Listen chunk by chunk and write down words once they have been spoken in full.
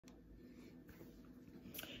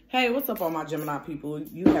Hey, what's up all my Gemini people?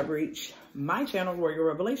 You have reached my channel, Royal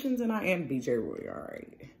Revelations, and I am BeeJayRoyal, all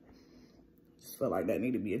right? Just feel like that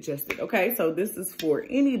need to be adjusted. Okay, so this is for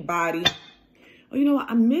anybody. Oh, you know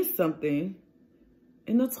what? I missed something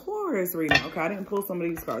in the Taurus reading. Okay, I didn't pull some of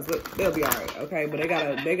these cards, but they'll be all right, okay? But they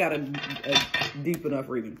got a deep enough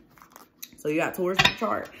reading. So you got Taurus in the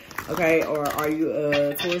chart, okay? Or are you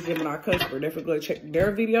a Taurus, Gemini, cusp? Or definitely go check their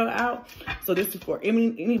video out. So this is for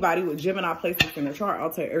anybody with Gemini placements in their chart. I'll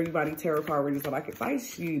tell everybody tarot card readings that I can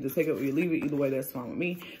advise you to take it or you leave it. Either way, that's fine with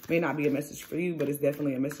me. May not be a message for you, but it's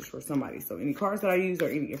definitely a message for somebody. So any cards that I use or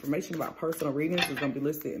any information about personal readings is going to be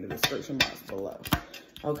listed in the description box below.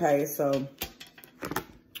 Okay, so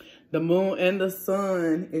the moon and the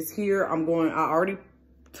sun is here. I already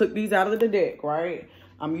took these out of the deck, right?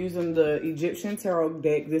 I'm using the Egyptian tarot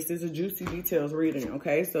deck. This is a juicy details reading,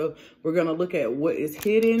 okay? So we're going to look at what is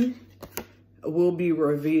hidden will be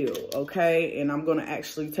revealed, okay? And I'm going to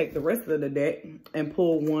actually take the rest of the deck and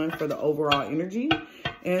pull one for the overall energy.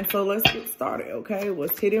 And so let's get started, okay?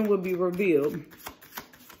 What's hidden will be revealed.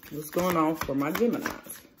 What's going on for my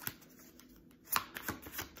Geminis?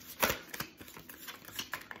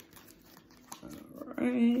 All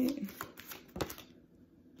right.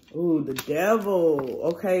 Ooh, the devil.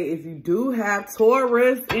 Okay, if you do have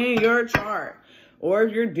Taurus in your chart, or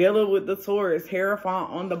if you're dealing with the Taurus, Hierophant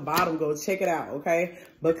on the bottom, go check it out, okay?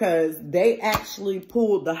 Because they actually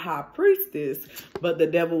pulled the High Priestess, but the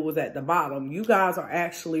devil was at the bottom. You guys are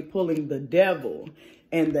actually pulling the devil,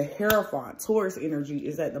 and the Hierophant, Taurus energy,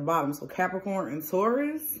 is at the bottom. So Capricorn and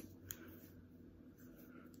Taurus.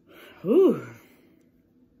 Ooh.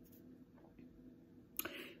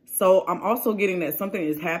 So I'm also getting that something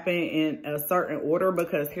is happening in a certain order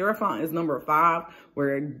because Hierophant is number 5,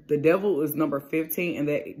 where the devil is number 15, and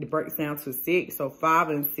that breaks down to 6. So 5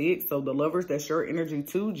 and 6. So the lovers, that's your energy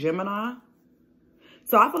too, Gemini.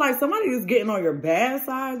 So I feel like somebody is getting on your bad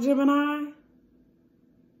side, Gemini.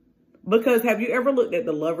 Because have you ever looked at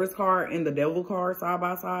the lovers card and the devil card side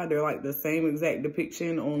by side? They're like the same exact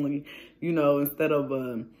depiction, only, you know, instead of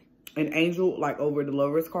an angel, like over the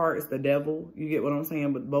lovers card, it's the devil. You get what I'm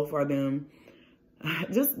saying? But both are them.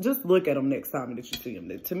 Just look at them next time that you see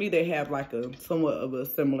them. To me, they have like a somewhat of a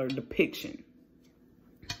similar depiction.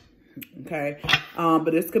 Okay.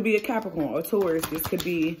 But this could be a Capricorn or Taurus. This could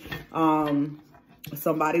be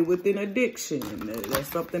somebody with an addiction. That's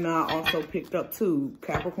something I also picked up too.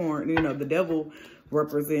 Capricorn, you know, the devil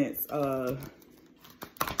represents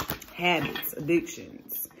habits,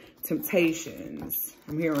 addictions, temptations.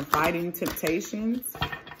 I'm hearing fighting temptations.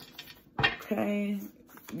 Okay.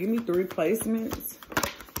 Give me 3 placements.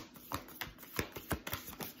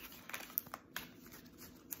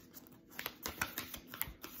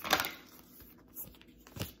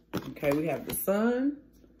 Okay, we have the sun,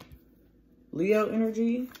 Leo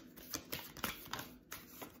energy,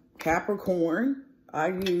 Capricorn, I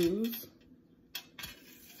use.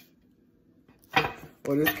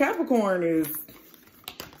 Well, this Capricorn is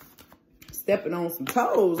stepping on some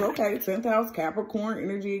toes. Okay, 10th house, Capricorn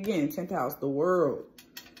energy again. 10th house, the world.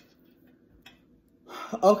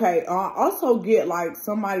 Okay, also get like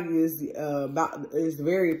somebody is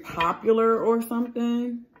very popular or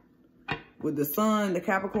something. With the sun, the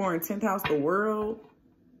Capricorn, 10th house, the world.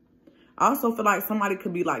 I also feel like somebody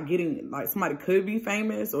could be like somebody could be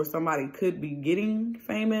famous, or somebody could be getting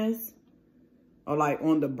famous, or like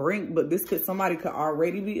on the brink, but somebody could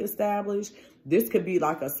already be established. This could be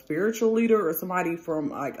like a spiritual leader or somebody from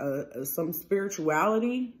like some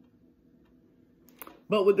spirituality.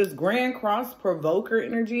 But with this Grand Cross Provoker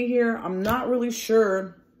energy here, I'm not really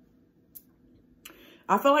sure.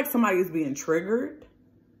 I feel like somebody is being triggered.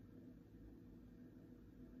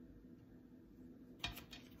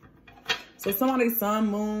 So somebody's sun,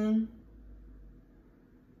 moon.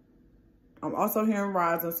 I'm also hearing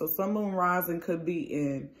rising. So sun, moon, rising could be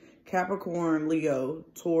in Capricorn, Leo,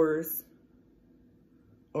 Taurus,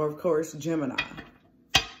 or of course, Gemini.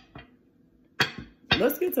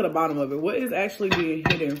 Let's get to the bottom of it. What is actually being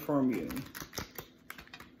hidden from you?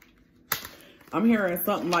 I'm hearing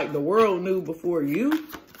something like the world knew before you.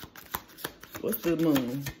 What's the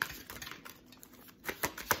moon?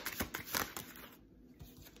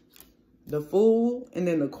 The Fool, and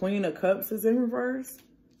then the Queen of Cups is in reverse.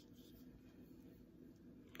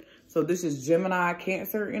 So this is Gemini,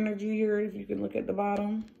 Cancer energy here, if you can look at the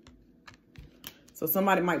bottom. So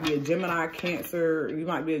somebody might be a Gemini, Cancer. You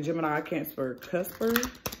might be a Gemini, Cancer, cusper.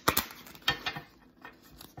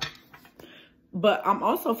 But I'm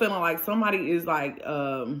also feeling like somebody is like,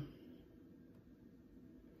 I'm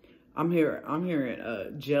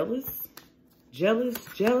hearing jealous. Jealous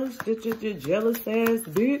ass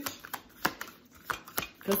bitch.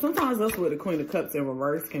 Because sometimes that's what the Queen of Cups in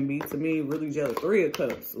reverse can be to me. Really jealous. Three of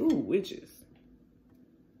Cups. Ooh, witches.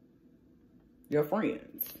 Your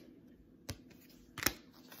friends.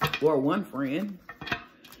 Or one friend.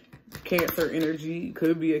 Cancer energy.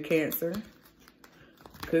 Could be a Cancer.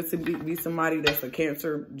 Could be somebody that's a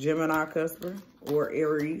Cancer, Gemini cusper, or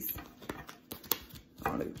Aries.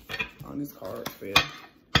 On these cards, fail.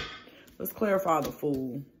 Let's clarify the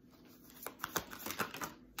Fool.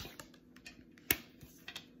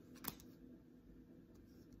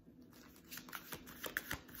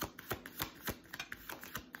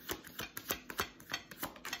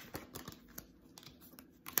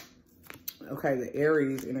 Okay, the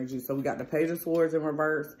Aries energy. So we got the Page of Swords in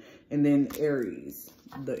reverse, and then Aries,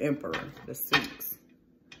 the Emperor, the Six,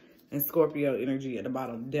 and Scorpio energy at the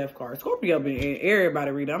bottom, Death card. Scorpio been in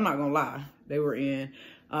everybody reading. I'm not gonna lie, they were in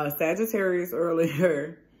Sagittarius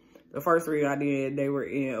earlier. The first read I did, they were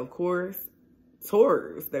in, of course,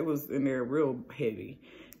 Taurus. They was in there real heavy,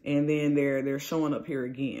 and then they're showing up here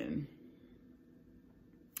again,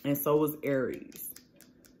 and so was Aries.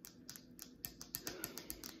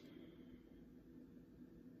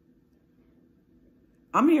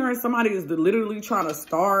 I'm hearing somebody is literally trying to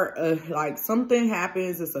start, like something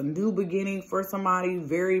happens. It's a new beginning for somebody,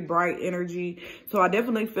 very bright energy. So I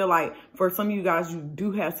definitely feel like for some of you guys, you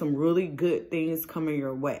do have some really good things coming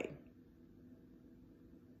your way.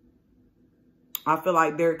 I feel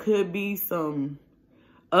like there could be some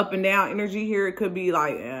up and down energy here. It could be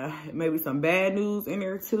like maybe some bad news in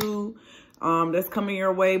there too. That's coming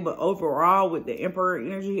your way. But overall with the Emperor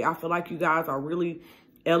energy, I feel like you guys are really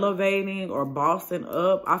elevating or bossing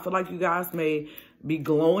up. I feel like you guys may be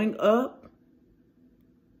glowing up.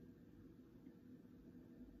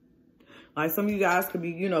 Like some of you guys could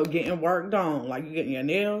be, you know, getting work done. Like you getting your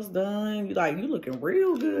nails done. You looking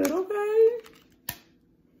real good, okay?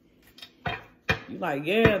 You like,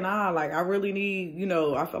 yeah, nah, like I really need, you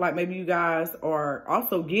know, I feel like maybe you guys are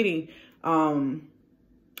also getting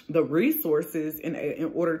the resources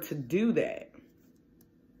in order to do that.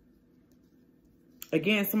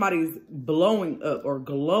 Again, somebody's blowing up or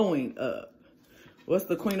glowing up. What's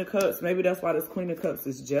the Queen of Cups? Maybe that's why this Queen of Cups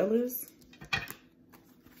is jealous.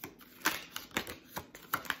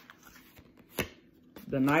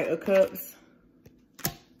 The Knight of Cups.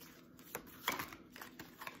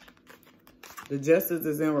 The Justice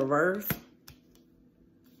is in reverse.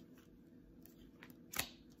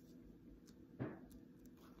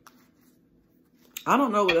 I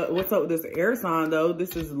don't know what's up with this air sign, though.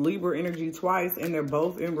 This is Libra energy twice, and they're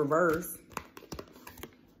both in reverse.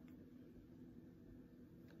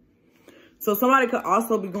 So somebody could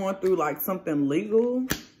also be going through, like, something legal.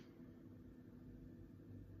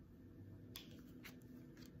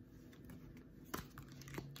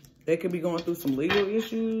 They could be going through some legal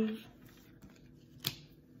issues.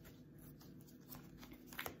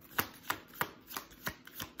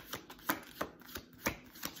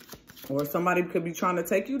 Or somebody could be trying to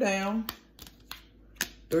take you down.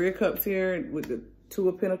 Three of Cups here with the Two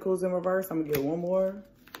of Pentacles in reverse. I'm going to get one more.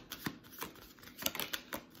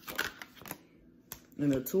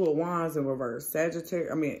 And the Two of Wands in reverse.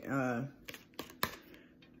 Sagittarius,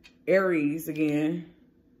 Aries again.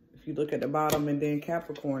 If you look at the bottom, and then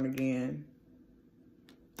Capricorn again.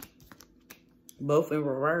 Both in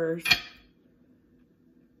reverse.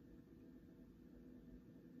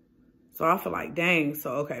 So I feel like, dang,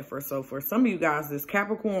 so okay, for some of you guys, this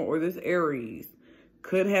Capricorn or this Aries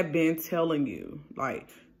could have been telling you, like,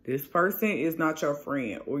 this person is not your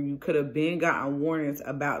friend, or you could have been gotten warnings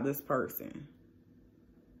about this person.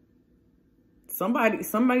 Somebody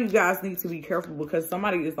you guys need to be careful, because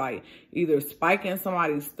somebody is like either spiking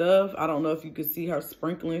somebody's stuff. I don't know if you could see her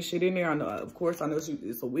sprinkling shit in there. I know, of course, I know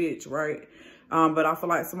it's a witch, right? But I feel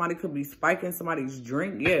like somebody could be spiking somebody's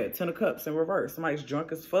drink. Yeah, 10 of Cups in reverse. Somebody's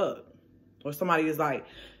drunk as fuck. Or somebody is like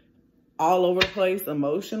all over the place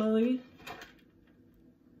emotionally.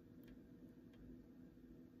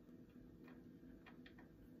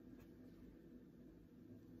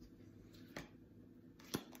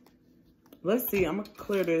 Let's see. I'm going to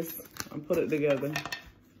clear this and put it together.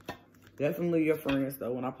 Definitely your friends,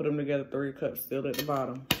 though. When I put them together, 3 of Cups still at the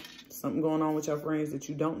bottom. Something going on with your friends that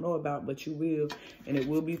you don't know about, but you will. And it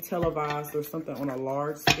will be televised or something on a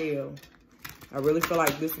large scale. I really feel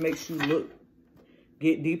like this makes you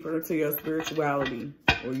get deeper into your spirituality,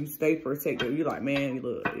 or you stay protected. You're like, man,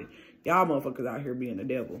 look, y'all motherfuckers out here being the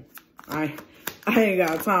devil. I ain't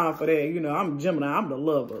got time for that. You know, I'm Gemini. I'm the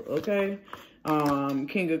lover, okay?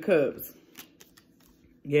 King of Cups.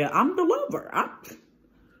 Yeah, I'm the lover.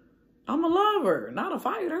 I'm a lover, not a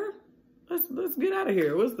fighter. Let's get out of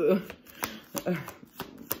here. What's the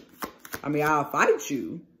I mean, I'll fight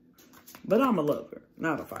you, but I'm a lover,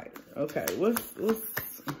 not a fighter. Okay, what's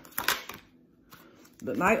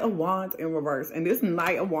the Knight of Wands in reverse? And this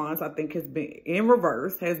Knight of Wands, I think, has been in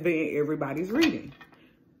reverse, has been everybody's reading.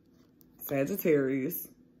 Sagittarius,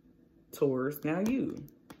 Taurus, now you.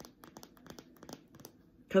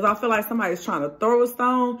 Because I feel like somebody's trying to throw a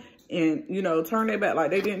stone and, you know, turn their back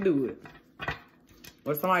like they didn't do it.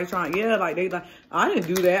 Or somebody's trying, yeah, like they like, I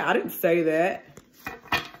didn't do that. I didn't say that.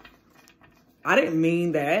 I didn't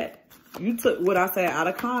mean that. You took what I said out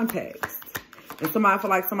of context. And somebody feel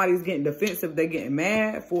like somebody's getting defensive. They're getting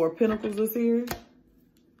mad. Four of Pentacles is here.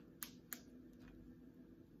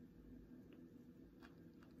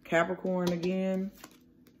 Capricorn again.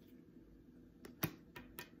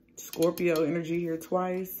 Scorpio energy here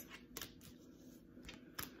twice.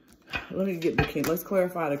 Let me get the King. Let's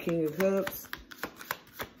clarify the King of Cups.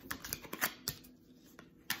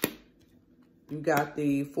 You got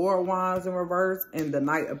the Four of Wands in reverse and the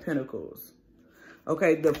Knight of Pentacles.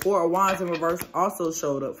 Okay, the Four of Wands in reverse also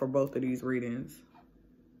showed up for both of these readings.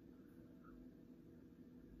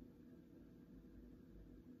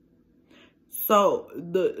 So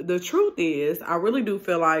the truth is, I really do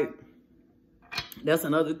feel like that's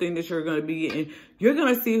another thing that you're going to be getting. You're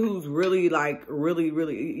going to see who's really like, really,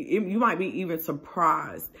 you might be even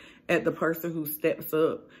surprised at the person who steps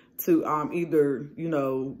up to either, you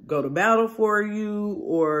know, go to battle for you,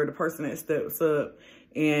 or the person that steps up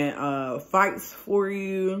and fights for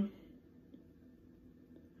you.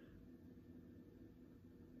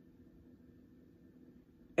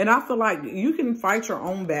 And I feel like you can fight your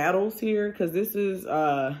own battles here, because this is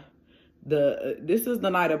the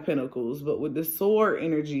Knight of Pentacles, but with the sword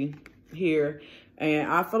energy here.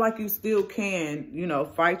 And I feel like you still can, you know,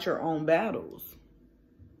 fight your own battles.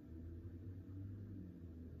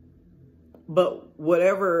 But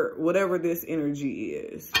whatever this energy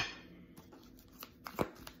is,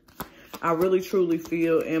 I really truly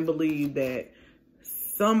feel and believe that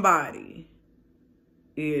somebody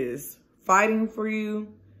is fighting for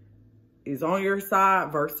you, is on your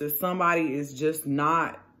side, versus somebody is just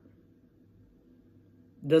does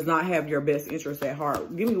not have your best interest at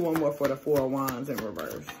heart. Give me one more for the Four of Wands in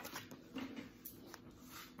reverse.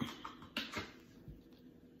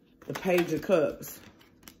 The Page of Cups.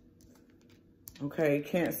 Okay,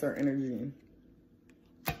 Cancer energy.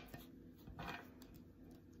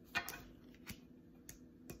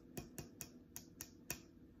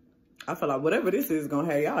 I feel like whatever this is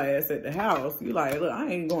gonna have y'all ass at the house. You like, look, I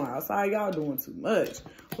ain't going outside. Y'all doing too much.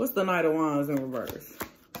 What's the Knight of Wands in reverse?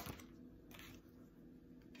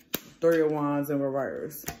 Three of Wands in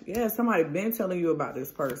reverse. Yeah, somebody been telling you about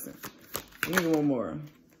this person. Give me one more.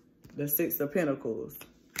 The Six of Pentacles.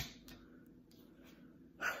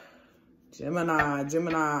 Gemini.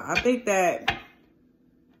 I think that,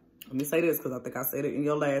 let me say this because I think I said it in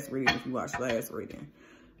your last reading, if you watched the last reading.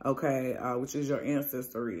 Okay, which is your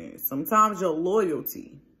ancestor reading. Sometimes your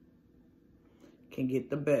loyalty can get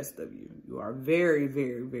the best of you. You are very,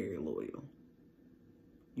 very, very loyal.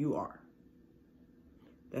 You are.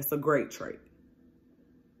 That's a great trait.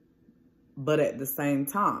 But at the same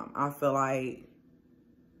time, I feel like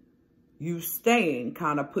you staying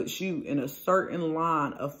kind of puts you in a certain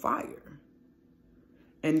line of fire.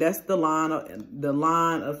 And that's the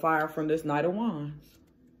line of fire from this Knight of Wands.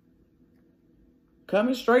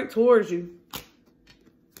 Coming straight towards you.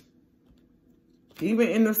 Even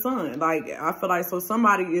in the sun. Like, I feel like, so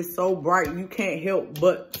somebody is so bright, you can't help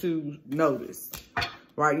but to notice.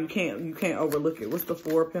 Right? You can't overlook it. What's the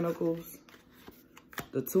Four of Pentacles?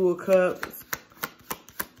 The Two of Cups.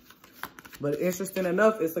 But interesting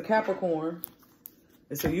enough, it's a Capricorn.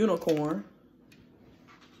 It's a unicorn.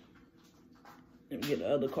 Let me get the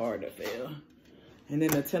other card that fell. And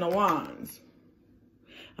then the Ten of Wands.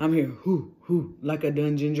 I'm here, like a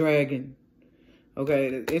dungeon dragon. Okay,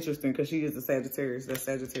 it's interesting because she is the Sagittarius. That's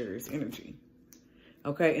Sagittarius energy.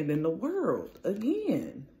 Okay, and then the World.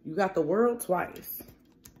 Again, you got the World twice.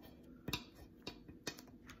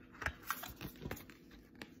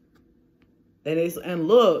 And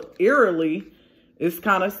look, eerily, it's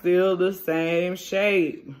kind of still the same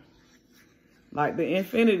shape. Like the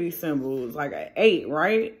infinity symbol is like an 8,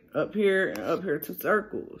 right? Up here and up here, 2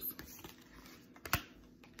 circles.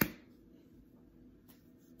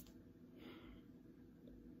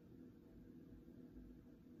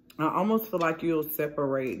 I almost feel like you'll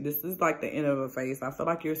separate. This is like the end of a phase. I feel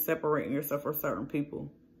like you're separating yourself from certain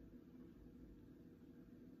people.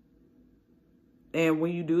 And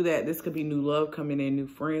when you do that, this could be new love coming in, new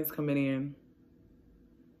friends coming in.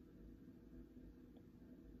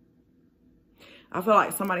 I feel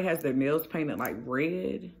like somebody has their nails painted like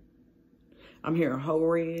red. I'm hearing hoe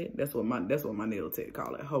red. That's what my nail tech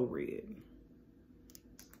call it, hoe red.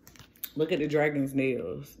 Look at the dragon's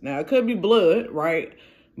nails. Now it could be blood, right?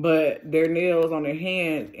 But their nails on their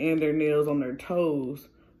hands and their nails on their toes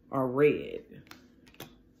are red.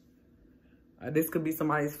 This could be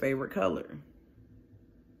somebody's favorite color.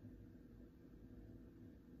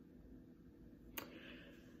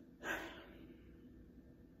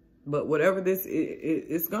 But whatever this is,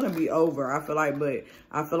 it's going to be over, I feel like. But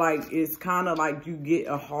I feel like it's kind of like you get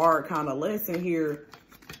a hard kind of lesson here.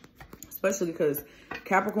 Especially because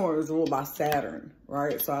Capricorn is ruled by Saturn,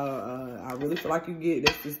 right? So I really feel like you get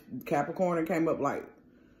this Capricorn that came up like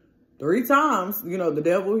 3 times. You know, the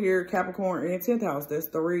devil here, Capricorn in 10th house, that's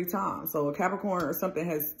 3 times. So a Capricorn or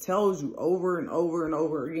something tells you over and over and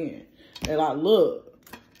over again. They're like, look.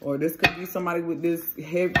 Or this could be somebody with this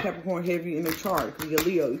heavy Capricorn heavy in the chart. It could be a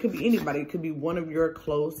Leo. It could be anybody. It could be one of your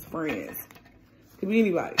close friends. It could be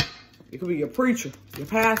anybody. It could be your preacher, your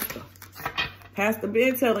pastor. Pastor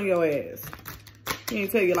been telling your ass. He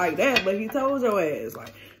ain't tell you like that, but he told your ass.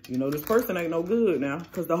 Like, you know, this person ain't no good now.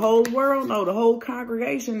 Because the whole world know. The whole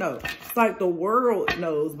congregation know. It's like the world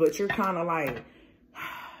knows, but you're kind of like,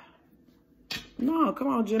 no, come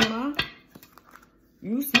on, Gemini.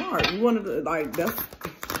 You smart. You wanted to, like, that's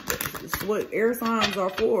what air signs are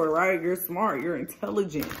for, right? You're smart. You're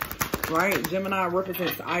intelligent, right? Gemini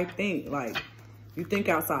represents, I think, like, you think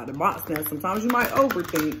outside the box. Now, sometimes you might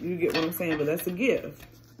overthink. You get what I'm saying? But that's a gift.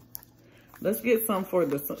 Let's get some for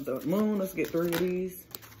the moon. Let's get 3 of these.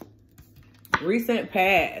 Recent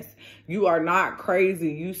past. You are not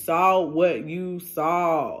crazy. You saw what you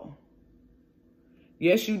saw.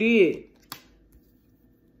 Yes, you did.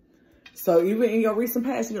 So even in your recent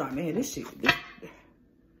past, you're like, man, this shit,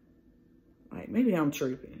 like, maybe I'm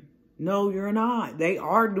tripping. No, you're not. They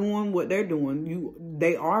are doing what they're doing.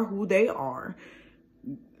 They are who they are.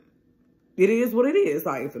 It is what it is.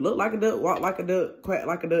 Like, if it look like a duck, walk like a duck, quack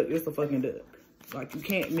like a duck, it's a fucking duck. Like, you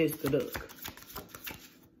can't miss the duck.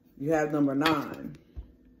 You have number 9.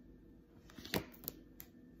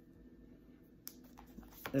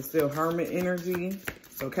 It's still Hermit energy.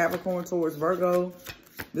 So Capricorn towards Virgo.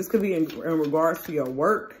 This could be in regards to your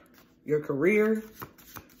work, your career.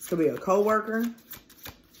 This could be a coworker.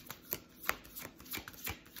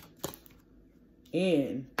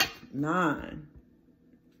 N, 9.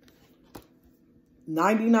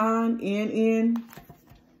 99, N.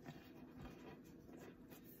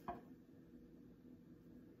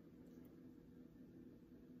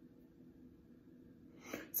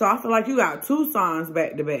 So I feel like you got 2 signs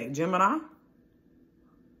back to back, Gemini.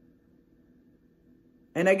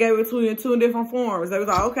 And they gave it to you in 2 different forms. They was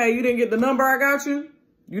like, okay, you didn't get the number I got you?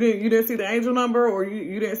 You didn't see the angel number, or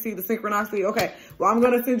you didn't see the synchronicity? Okay, well, I'm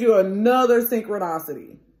going to send you another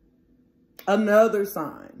synchronicity. Another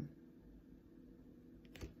sign.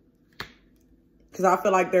 Because I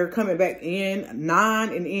feel like they're coming back in 9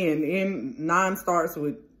 and N. 9 starts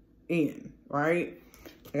with N, right?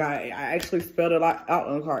 Like I actually spelled it out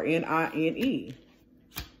on the card. N-I-N-E.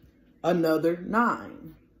 Another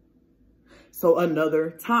 9. So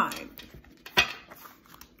another time.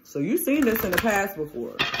 So you've seen this in the past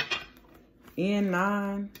before.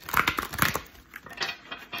 N9.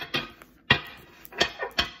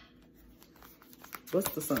 What's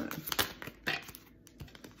the sun?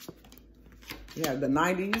 You have the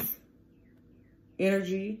 90s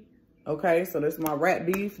energy. Okay, so this is my rat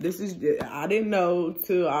beef. This is, I didn't know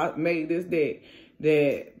till I made this deck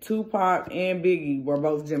that Tupac and Biggie were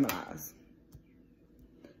both Geminis.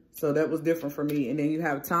 So that was different for me. And then you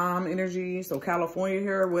have Tom energy. So California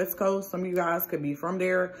here, West Coast. Some of you guys could be from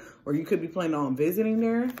there, or you could be planning on visiting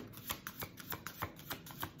there.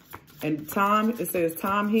 And time, it says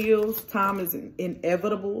time heals. Time is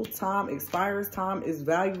inevitable. Time expires. Time is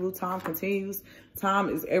valuable. Time continues. Time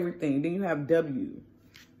is everything. Then you have W.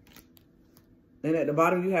 And at the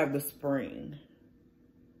bottom, you have the spring.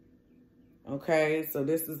 Okay, so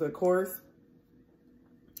this is, of course,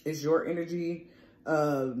 is your energy.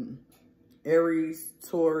 Aries,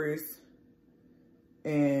 Taurus,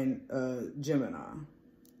 and Gemini.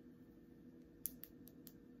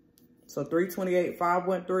 So 328,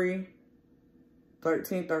 513,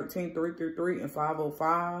 1313, 333, and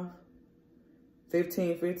 505.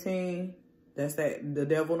 1515. That's the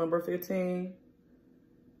devil number 15.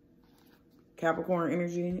 Capricorn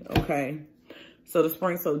energy. Okay. So the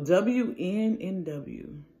spring. So W, N, and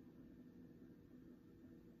W.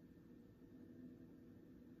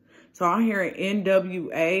 So I'm hearing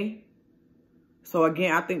NWA. So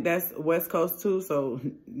again, I think that's West Coast too. So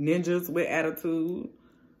ninjas with attitude.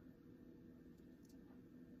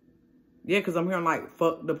 Yeah, because I'm hearing like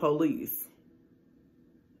fuck the police.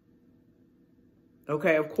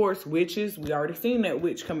 Okay, of course, witches, we already seen that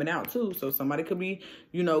witch coming out too. So somebody could be,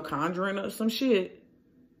 you know, conjuring up some shit.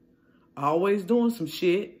 Always doing some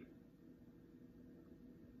shit.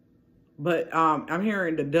 But I'm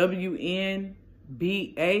hearing the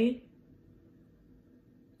WNBA.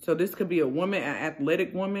 So this could be a woman, an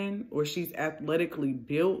athletic woman, or she's athletically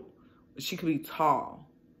built. She could be tall.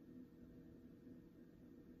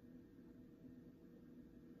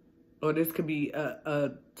 Or this could be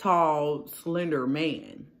a tall, slender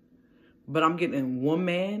man. But I'm getting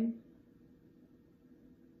woman.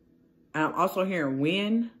 And I'm also hearing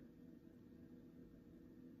wind.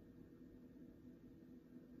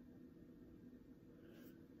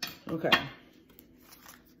 Okay.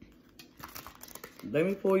 Let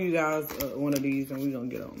me pull you guys one of these and we're going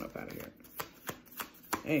to get on up out of here.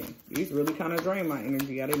 Dang, these really kind of drain my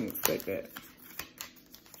energy. I didn't expect that.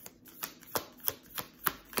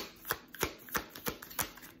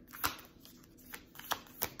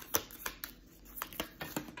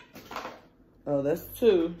 Oh, that's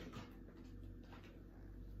 2.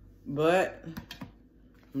 But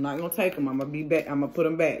I'm not going to take them. I'm going to be back. I'm going to put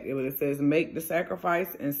them back. It says make the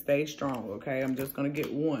sacrifice and stay strong. Okay, I'm just going to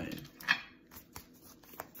get 1.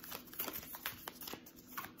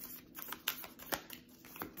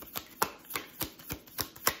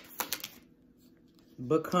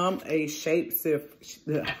 Become a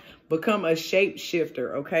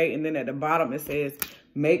shapeshifter, okay? And then at the bottom it says,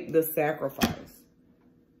 make the sacrifice.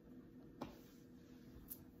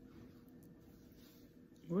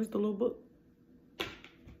 Where's the little book?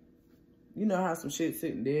 You know how some shit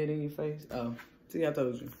sitting dead in your face? Oh, see, I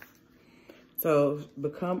told you. So,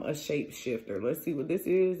 become a shapeshifter. Let's see what this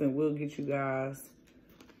is, and we'll get you guys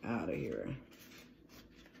out of here.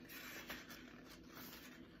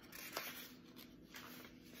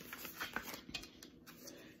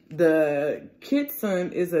 The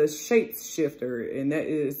Kitsun is a shapeshifter, and that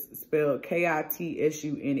is spelled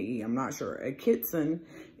K-I-T-S-U-N-E. I'm not sure. A Kitsun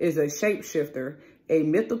is a shapeshifter, a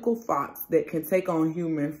mythical fox that can take on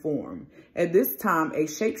human form. At this time, a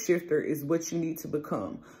shapeshifter is what you need to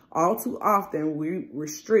become. All too often, we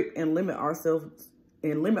restrict and limit ourselves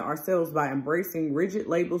by embracing rigid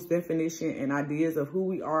labels, definition, and ideas of who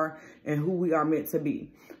we are and who we are meant to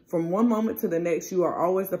be. From one moment to the next, you are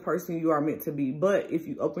always the person you are meant to be. But if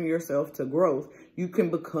you open yourself to growth, you can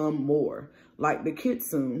become more. Like the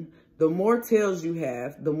Kitsun, the more tails you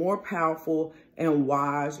have, the more powerful and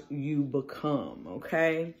wise you become,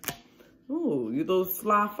 okay? Ooh, you little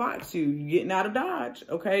sly fox, you getting out of Dodge,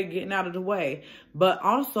 okay? Getting out of the way. But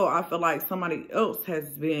also, I feel like somebody else has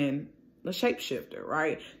been a shapeshifter,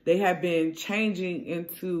 right? They have been changing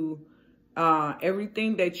into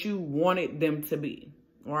everything that you wanted them to be,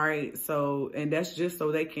 right? So, and that's just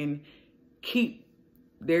so they can keep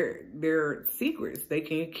their secrets. They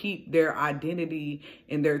can keep their identity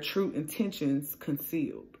and their true intentions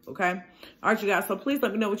concealed, okay? All right, you guys, so please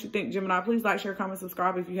let me know what you think, Gemini. Please like, share, comment,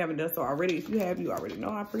 subscribe if you haven't done so already. If you have, you already know.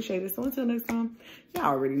 I appreciate it. So until next time, y'all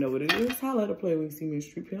already know what it is. Holla to play when you see me in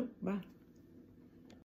Street Pimp. Bye.